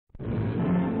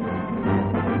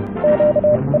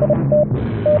Hello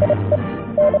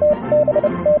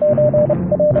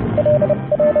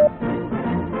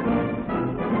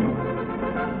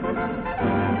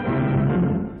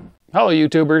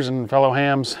YouTubers and fellow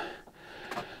hams.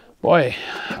 Boy,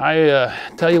 I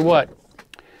tell you what,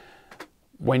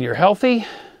 when you're healthy,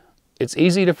 it's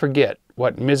easy to forget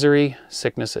what misery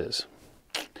sickness is.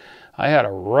 I had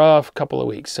a rough couple of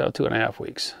weeks, so 2.5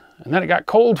 weeks. And then it got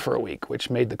cold for a week,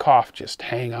 which made the cough just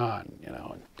hang on, you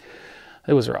know.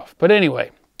 It was rough. But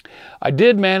anyway, I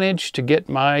did manage to get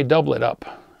my doublet up.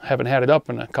 I haven't had it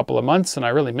up in a couple of months, and I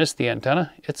really missed the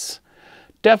antenna. It's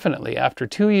definitely, after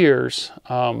 2 years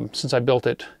since I built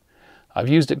it, I've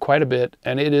used it quite a bit,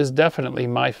 and it is definitely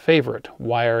my favorite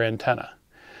wire antenna.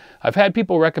 I've had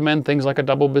people recommend things like a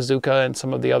double bazooka and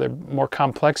some of the other more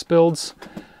complex builds,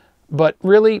 but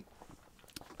really,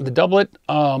 the doublet,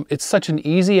 it's such an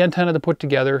easy antenna to put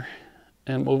together,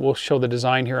 and we'll show the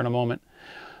design here in a moment.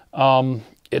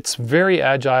 It's very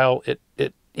agile.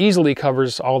 It easily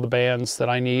covers all the bands that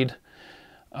I need.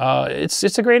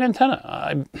 It's a great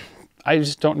antenna. I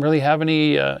just don't really have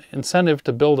any incentive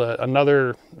to build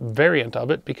another variant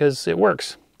of it because it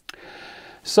works.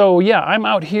 So yeah, I'm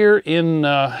out here in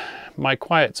my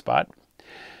quiet spot.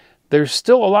 There's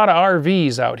still a lot of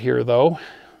RVs out here though.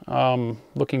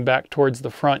 Looking back towards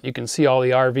the front, you can see all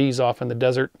the RVs off in the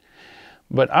desert.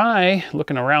 But I,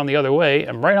 looking around the other way,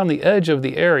 am right on the edge of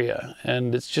the area,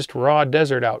 and it's just raw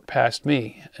desert out past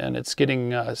me. And it's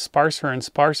getting sparser and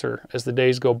sparser as the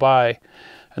days go by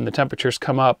and the temperatures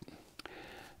come up.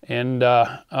 And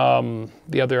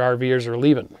the other RVers are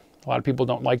leaving. A lot of people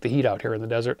don't like the heat out here in the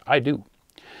desert. I do.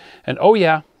 And oh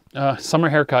yeah, summer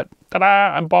haircut.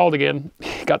 Ta-da! I'm bald again.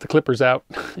 Got the clippers out.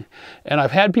 And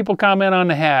I've had people comment on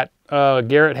the hat,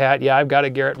 Garrett hat. Yeah, I've got a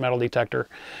Garrett metal detector.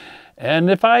 And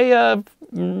if I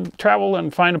travel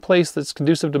and find a place that's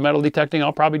conducive to metal detecting,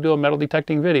 I'll probably do a metal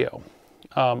detecting video.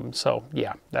 So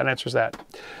yeah, that answers that.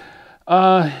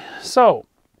 So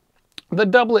the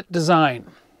doublet design.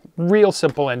 Real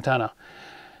simple antenna.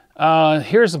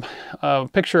 Here's a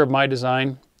picture of my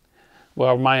design,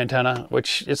 well, my antenna,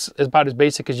 which is about as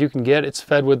basic as you can get. It's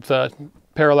fed with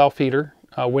parallel feeder,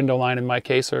 window line in my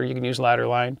case, or you can use ladder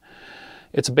line.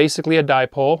 It's basically a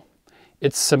dipole.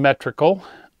 It's symmetrical.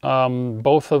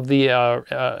 Both of the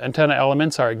antenna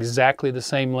elements are exactly the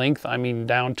same length. I mean,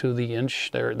 down to the inch.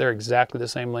 They're exactly the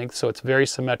same length, so it's very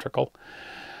symmetrical.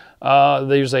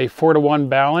 There's a 4-to-1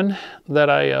 balun that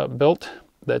I built.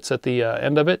 That's at the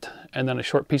end of it, and then a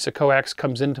short piece of coax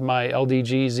comes into my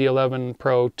LDG Z11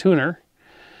 Pro tuner,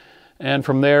 and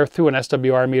from there through an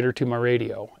SWR meter to my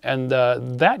radio. And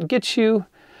that gets you,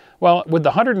 well, with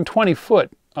the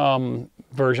 120-foot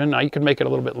version, now you can make it a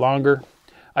little bit longer.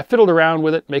 I fiddled around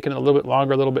with it, making it a little bit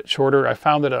longer, a little bit shorter. I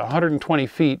found that at 120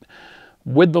 feet,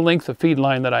 with the length of feed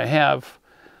line that I have,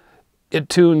 it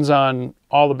tunes on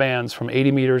all the bands from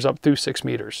 80 meters up through 6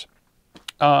 meters.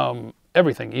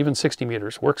 Everything, even 60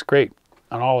 meters, works great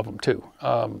on all of them too.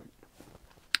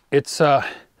 It's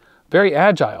very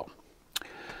agile.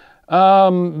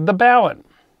 The balun.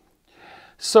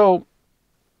 So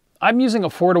I'm using a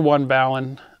 4-to-1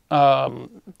 balun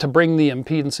to bring the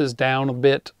impedances down a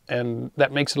bit, and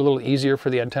that makes it a little easier for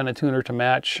the antenna tuner to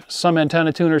match. Some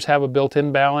antenna tuners have a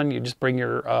built-in balun. You just bring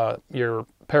your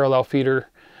parallel feeder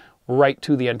right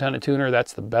to the antenna tuner.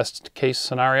 That's the best case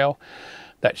scenario.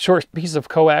 That short piece of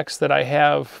coax that I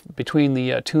have between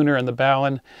the tuner and the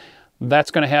balun, that's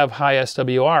going to have high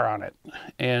SWR on it,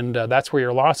 and that's where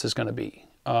your loss is going to be.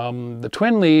 The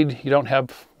twin lead, you don't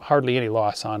have hardly any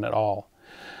loss on at all.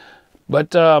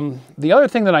 But the other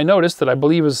thing that I noticed that I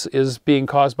believe is being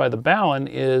caused by the balun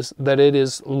is that it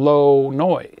is low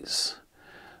noise.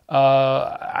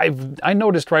 I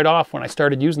noticed right off when I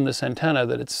started using this antenna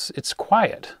that it's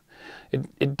quiet.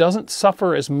 It doesn't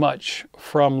suffer as much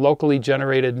from locally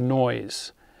generated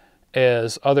noise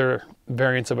as other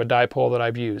variants of a dipole that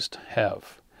I've used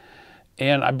have.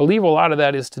 And I believe a lot of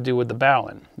that is to do with the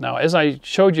balun. Now, as I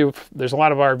showed you, there's a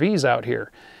lot of RVs out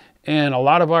here. And a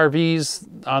lot of RVs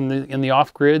in the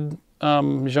off-grid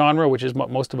genre, which is what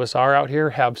most of us are out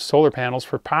here, have solar panels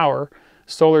for power,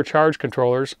 solar charge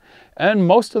controllers, and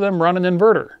most of them run an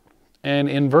inverter. And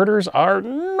inverters are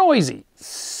noisy,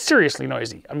 seriously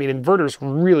noisy. I mean, inverters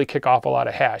really kick off a lot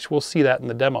of hash. We'll see that in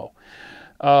the demo.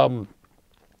 And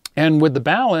with the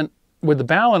balun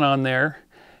on there,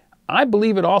 I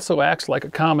believe it also acts like a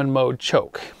common mode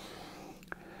choke.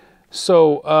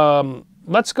 So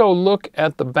let's go look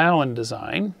at the balun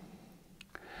design.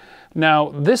 Now,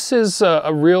 this is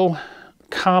a real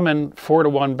common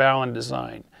 4-to-1 balun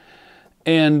design.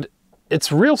 And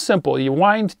it's real simple. You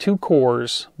wind 2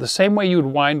 cores the same way you would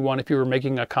wind one if you were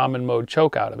making a common mode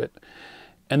choke out of it.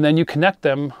 And then you connect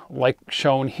them like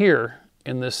shown here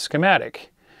in this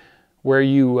schematic, where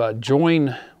you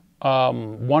join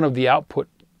one of the output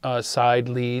side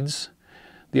leads.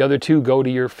 The other 2 go to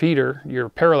your feeder, your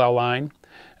parallel line.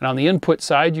 And on the input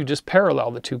side, you just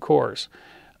parallel the 2 cores.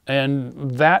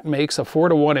 And that makes a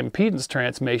 4-to-1 impedance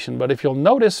transmission. But if you'll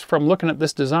notice from looking at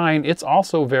this design, it's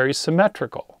also very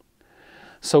symmetrical.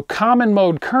 So common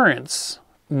mode currents,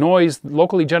 noise,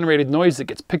 locally generated noise that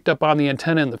gets picked up on the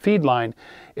antenna in the feed line,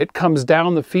 it comes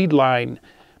down the feed line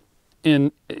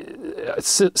in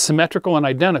symmetrical and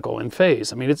identical in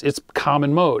phase. I mean, it's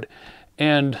common mode.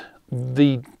 And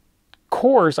the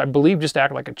cores, I believe, just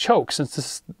act like a choke. Since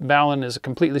this balun is a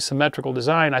completely symmetrical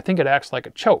design, I think it acts like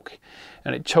a choke,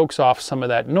 and it chokes off some of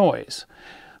that noise.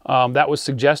 That was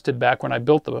suggested back when I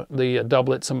built the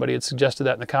doublet. Somebody had suggested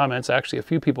that in the comments. Actually, a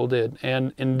few people did.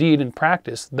 And indeed, in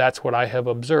practice, that's what I have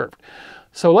observed.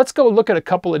 So let's go look at a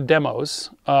couple of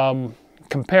demos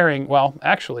comparing, well,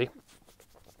 actually,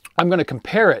 I'm going to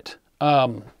compare it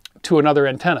to another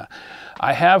antenna.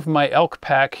 I have my elk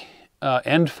pack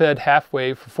end-fed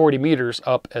half-wave for 40 meters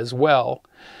up as well.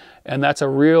 And that's a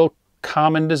real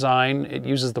common design. It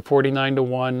uses the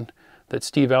 49-to-1 that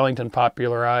Steve Ellington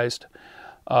popularized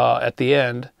at the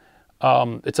end.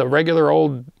 It's a regular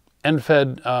old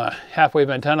end-fed half-wave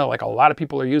antenna like a lot of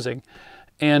people are using.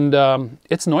 And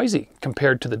it's noisy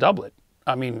compared to the doublet.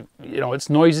 I mean, you know, its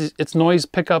noise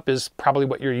pickup is probably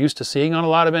what you're used to seeing on a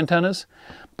lot of antennas.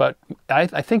 But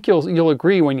I think you'll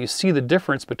agree when you see the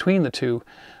difference between the two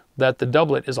that the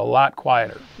doublet is a lot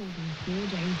quieter. 4 days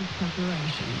of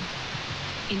preparation.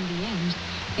 In the end,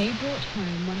 they brought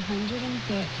home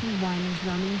 131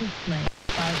 drumming displays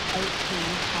by 18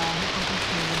 palm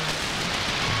opportunities.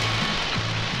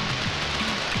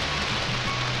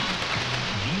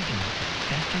 Vegan,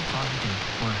 tested positive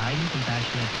for highly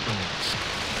compassionate souls.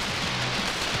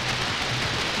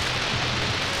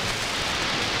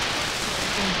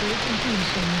 For good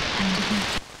intentions and a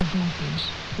consistent message.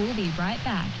 We'll be right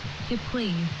back, so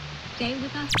please stay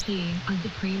with us here on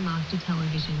Supreme Master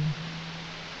Television.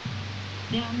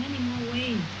 There are many more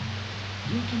ways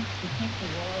you can protect the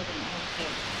world and also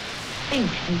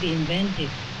think and be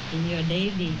inventive in your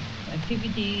daily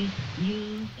activities,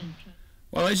 use, and trust.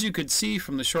 Well, as you could see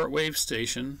from the shortwave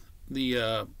station,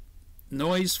 the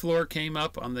noise floor came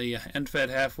up on the end-fed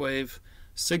half-wave.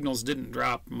 Signals didn't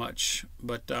drop much,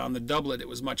 but on the doublet it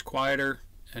was much quieter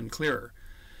and clearer.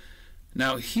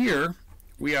 Now here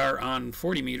we are on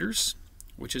 40 meters,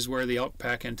 which is where the elk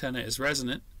pack antenna is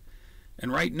resonant.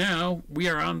 And right now we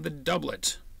are on the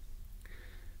doublet.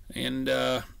 And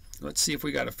let's see if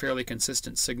we got a fairly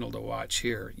consistent signal to watch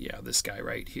here. Yeah, this guy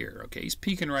right here. Okay, he's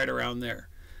peaking right around there.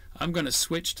 I'm going to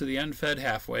switch to the end-fed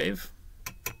half-wave.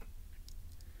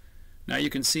 Now you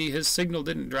can see his signal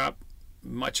didn't drop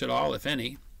much at all, if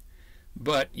any.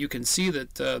 But you can see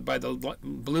that by the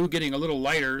blue getting a little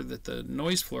lighter that the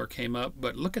noise floor came up.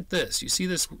 But look at this. You see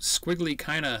this squiggly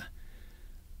kind of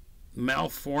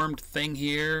malformed thing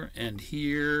here and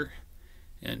here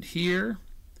and here?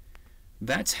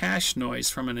 That's hash noise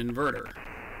from an inverter.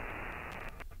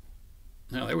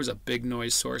 Now there was a big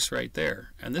noise source right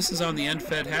there. And this is on the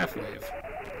end-fed half-wave.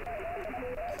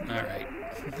 Alright.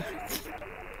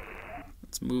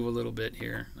 Let's move a little bit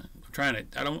here. I'm trying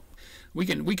to... We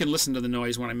can listen to the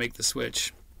noise when I make the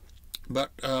switch,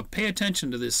 but pay attention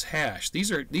to this hash.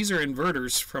 These are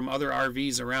inverters from other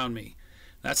RVs around me.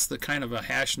 That's the kind of a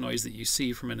hash noise that you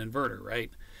see from an inverter,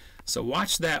 right? So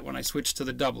watch that when I switch to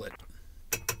the doublet.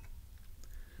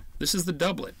 This is the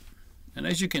doublet, and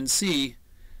as you can see,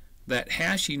 that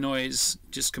hashy noise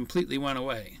just completely went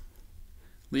away,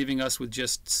 leaving us with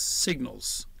just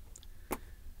signals.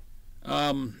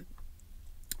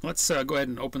 Let's go ahead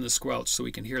and open the squelch so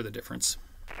we can hear the difference.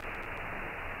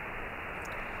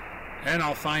 And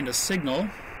I'll find a signal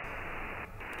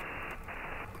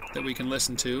that we can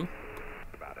listen to.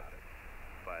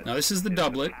 Now this is the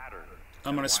doublet.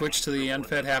 I'm going to switch to the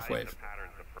end-fed half-wave.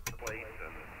 The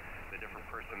different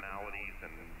personalities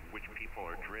and which people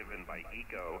are driven by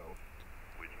ego,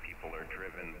 which people are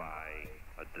driven by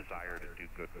a desire to do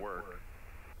good work.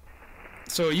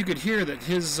 So you could hear that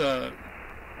his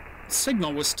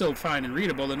signal was still fine and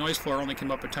readable. The noise floor only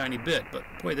came up a tiny bit, but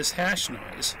boy, this hash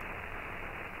noise,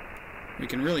 we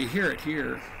can really hear it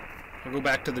here. I'll go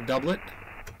back to the doublet.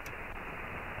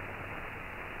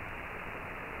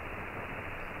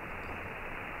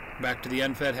 Back to the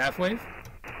end-fed half-wave.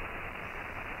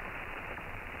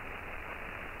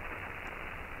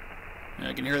 And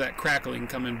I can hear that crackling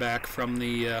coming back from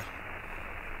the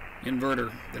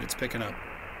inverter that it's picking up.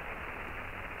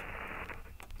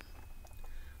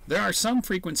 There are some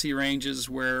frequency ranges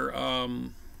where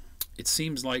it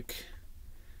seems like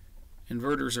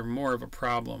inverters are more of a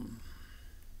problem.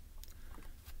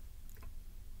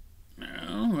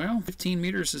 Oh, well, 15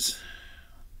 meters is...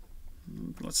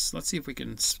 Let's see if we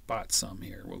can spot some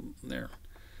here. We'll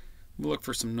look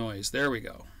for some noise. There we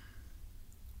go.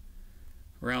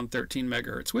 Around 13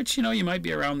 megahertz, which, you know, you might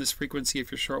be around this frequency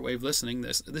if you're shortwave listening.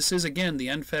 This is, again, the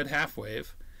end-fed half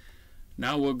wave.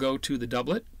 Now we'll go to the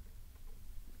doublet.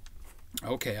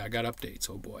 Okay, I got updates.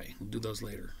 Oh boy, we'll do those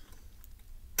later.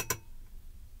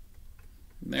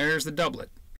 There's the doublet.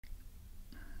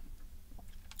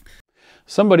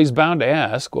 Somebody's bound to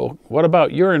ask, well, what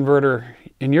about your inverter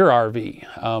in your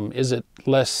RV? Is it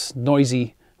less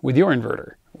noisy with your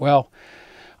inverter? Well,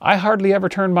 I hardly ever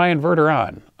turn my inverter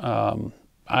on.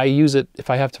 I use it if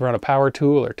I have to run a power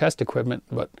tool or test equipment,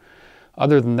 but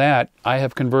other than that, I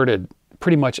have converted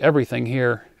pretty much everything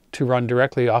here to run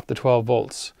directly off the 12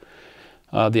 volts.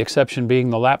 The exception being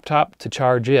the laptop. To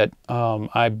charge it,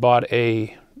 I bought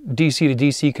a DC to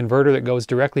DC converter that goes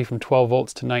directly from 12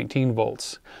 volts to 19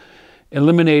 volts,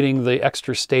 eliminating the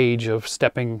extra stage of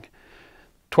stepping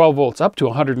 12 volts up to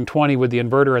 120 with the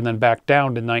inverter and then back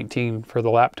down to 19 for the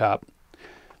laptop.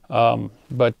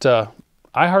 But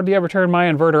I hardly ever turn my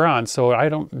inverter on, so I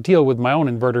don't deal with my own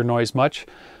inverter noise much.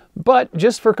 But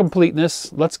just for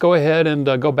completeness, let's go ahead and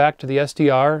go back to the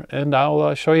SDR, and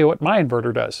I'll show you what my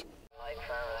inverter does.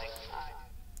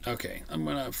 Okay, I'm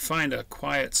going to find a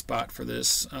quiet spot for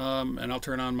this, and I'll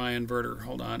turn on my inverter.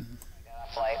 Hold on.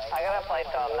 I got a plate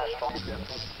on this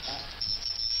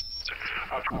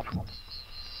one.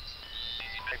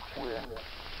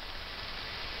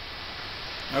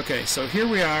 Okay, so here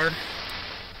we are.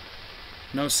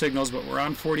 No signals, but we're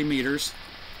on 40 meters.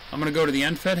 I'm going to go to the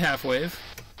end-fed half wave,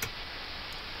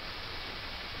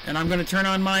 and I'm going to turn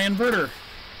on my inverter.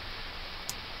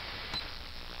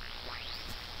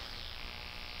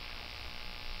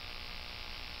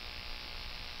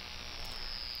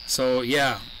 So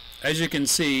yeah, as you can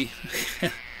see,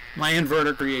 my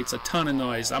inverter creates a ton of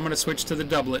noise. I'm going to switch to the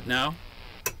doublet now.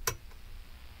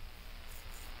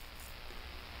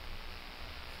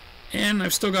 And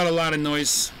I've still got a lot of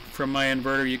noise from my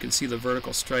inverter. You can see the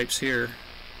vertical stripes here.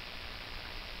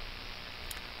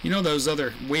 You know those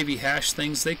other wavy hash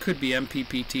things? They could be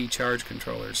MPPT charge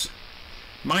controllers.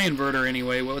 My inverter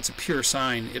anyway, well, it's a pure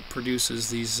sine. It produces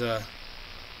these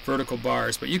vertical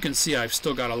bars, but you can see I've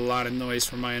still got a lot of noise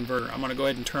from my inverter. I'm going to go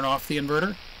ahead and turn off the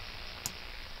inverter.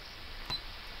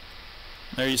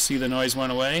 There you see the noise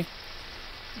went away.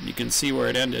 You can see where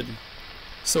it ended.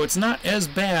 So it's not as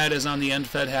bad as on the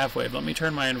end-fed half wave. Let me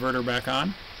turn my inverter back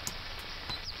on.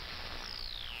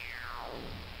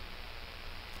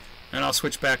 And I'll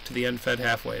switch back to the end-fed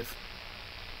half wave.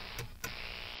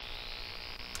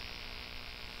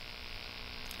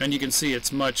 And you can see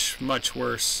it's much, much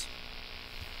worse.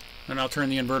 And I'll turn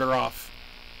the inverter off.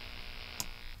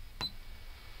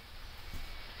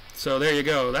 So there you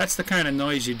go. That's the kind of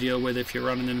noise you deal with if you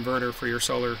run an inverter for your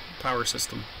solar power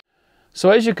system. So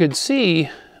as you could see,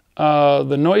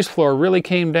 the noise floor really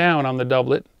came down on the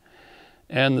doublet,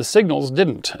 and the signals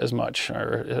didn't as much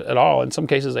or at all. In some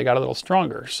cases, they got a little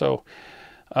stronger. So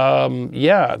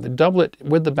yeah, the doublet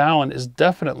with the balun is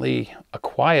definitely a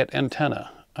quiet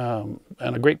antenna and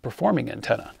a great performing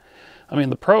antenna. I mean,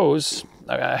 the pros,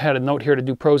 I had a note here to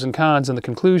do pros and cons in the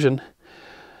conclusion.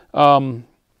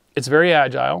 It's very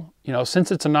agile. You know,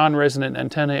 since it's a non-resonant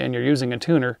antenna and you're using a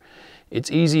tuner, it's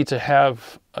easy to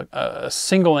have a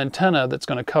single antenna that's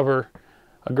going to cover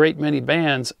a great many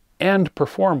bands and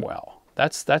perform well.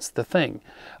 That's the thing.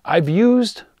 I've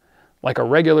used like a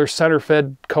regular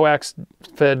center-fed,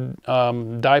 coax-fed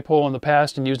dipole in the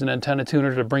past and used an antenna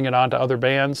tuner to bring it onto other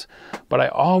bands, but I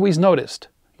always noticed,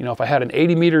 you know, if I had an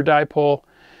 80-meter dipole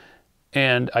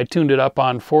and I tuned it up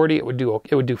on 40, it would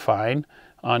do fine.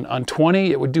 On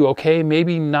 20, it would do okay,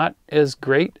 maybe not as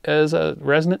great as a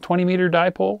resonant 20-meter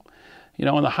dipole. You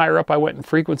know, and the higher up I went in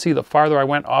frequency, the farther I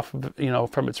went off of, you know,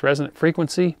 from its resonant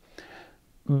frequency,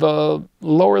 the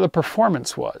lower the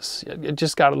performance was. It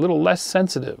just got a little less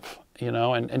sensitive, you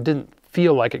know, and didn't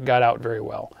feel like it got out very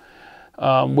well.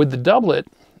 With the doublet,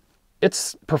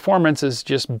 its performance is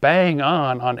just bang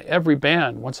on every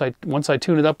band. Once I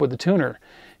tune it up with the tuner,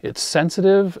 it's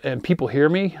sensitive and people hear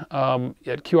me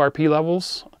at QRP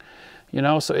levels, you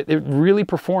know, so it really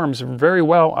performs very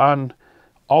well on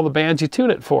all the bands you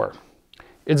tune it for.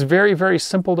 It's very, very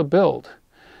simple to build.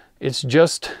 It's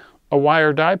just a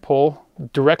wire dipole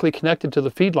directly connected to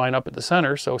the feed line up at the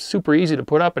center, so super easy to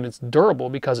put up, and it's durable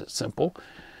because it's simple.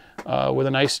 With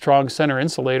a nice strong center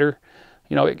insulator,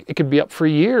 you know, it could be up for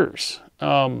years.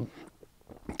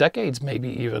 decades maybe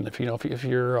even, if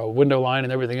your window line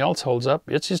and everything else holds up.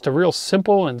 It's just a real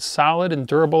simple and solid and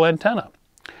durable antenna.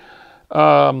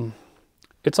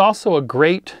 It's also a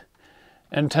great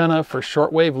antenna for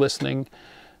shortwave listening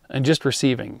and just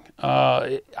receiving.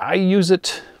 I use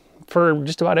it for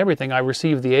just about everything. I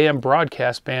receive the AM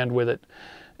broadcast band with it,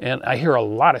 and I hear a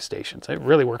lot of stations. It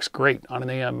really works great on an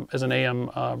AM, as an AM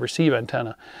receive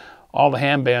antenna. All the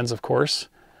ham bands, of course,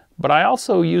 but I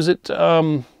also use it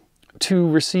to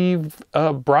receive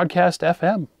broadcast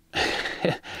FM.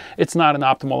 It's not an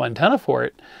optimal antenna for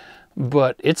it,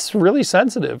 but it's really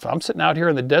sensitive. I'm sitting out here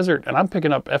in the desert and I'm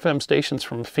picking up FM stations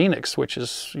from Phoenix, which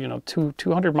is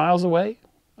 200 miles away.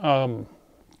 A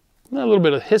little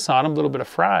bit of hiss on them, a little bit of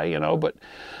fry, but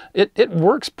it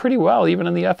works pretty well even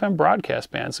in the FM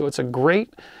broadcast band. So it's a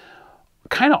great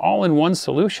kind of all-in-one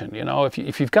solution.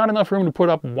 If you've got enough room to put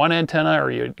up one antenna,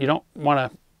 or you don't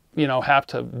want to have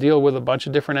to deal with a bunch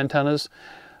of different antennas,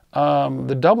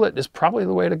 the doublet is probably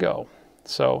the way to go.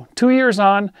 So 2 years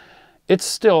on, it's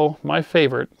still my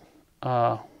favorite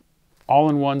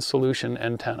all-in-one solution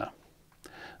antenna.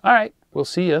 All right, we'll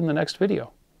see you in the next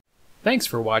video. Thanks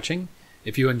for watching.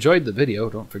 If you enjoyed the video,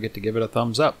 don't forget to give it a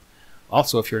thumbs up.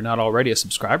 Also, if you're not already a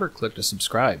subscriber, click to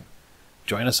subscribe.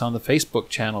 Join us on the Facebook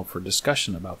channel for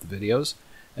discussion about the videos.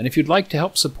 And if you'd like to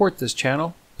help support this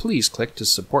channel, please click to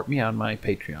support me on my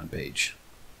Patreon page.